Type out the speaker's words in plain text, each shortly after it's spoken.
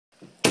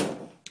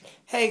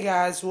Hey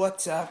guys,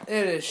 what's up?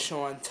 It is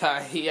Sean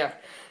Ty here.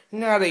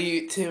 Not a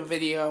YouTube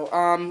video.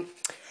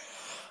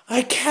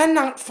 I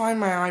cannot find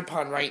my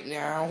iPod right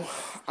now.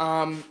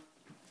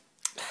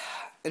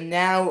 And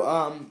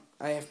now,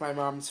 I have my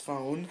mom's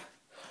phone.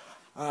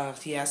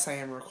 Yes, I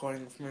am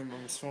recording with my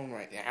mom's phone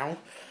right now.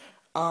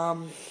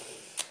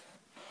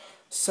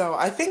 So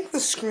I think the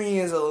screen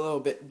is a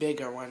little bit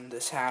bigger when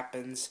this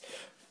happens.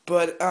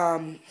 But,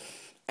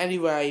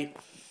 anyway,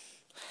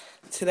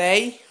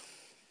 today,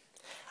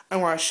 I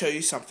want to show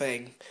you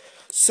something.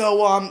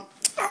 So, a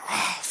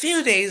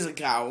few days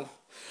ago,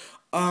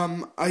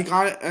 I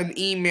got an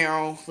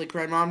email, like,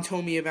 my mom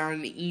told me about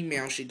an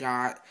email she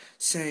got,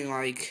 saying,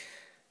 like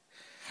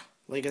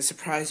a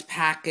surprise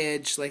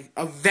package, like,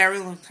 a very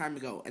long time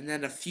ago, and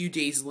then a few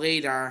days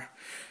later,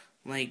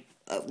 like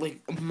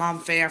a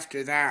month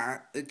after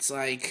that, it's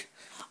like,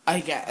 I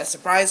get a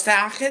surprise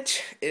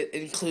package. It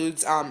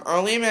includes,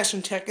 early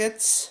admission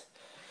tickets,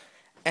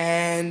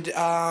 and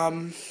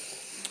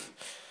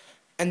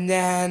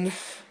then,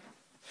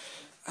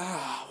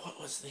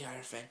 what was the other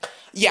thing?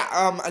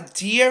 Yeah, a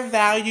dear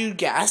valued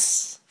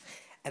guest.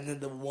 And then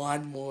the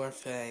one more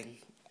thing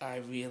I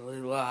really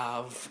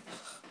love.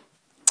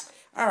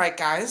 Alright,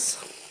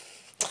 guys.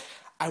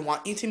 I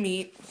want you to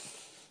meet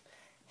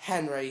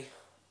Henry,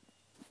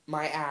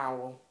 my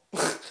owl.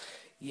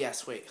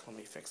 Yes, wait, let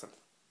me fix him.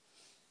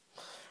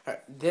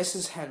 Alright, this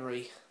is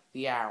Henry,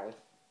 the owl.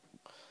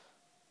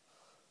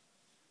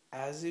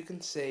 As you can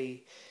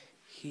see,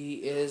 he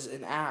is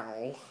an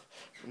owl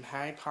from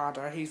Harry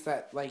Potter. He's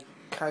that, like,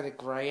 kind of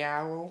gray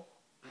owl.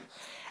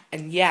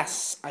 And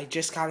yes, I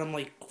just got him,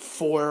 like,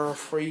 4 or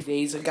 3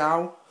 days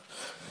ago.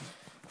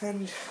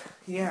 And,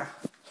 yeah.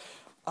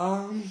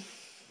 But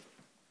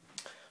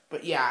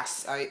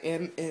yes, I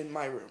am in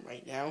my room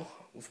right now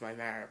with my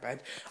Mara bed.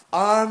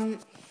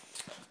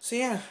 So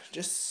yeah,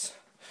 just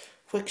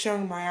quick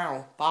showing my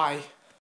owl. Bye.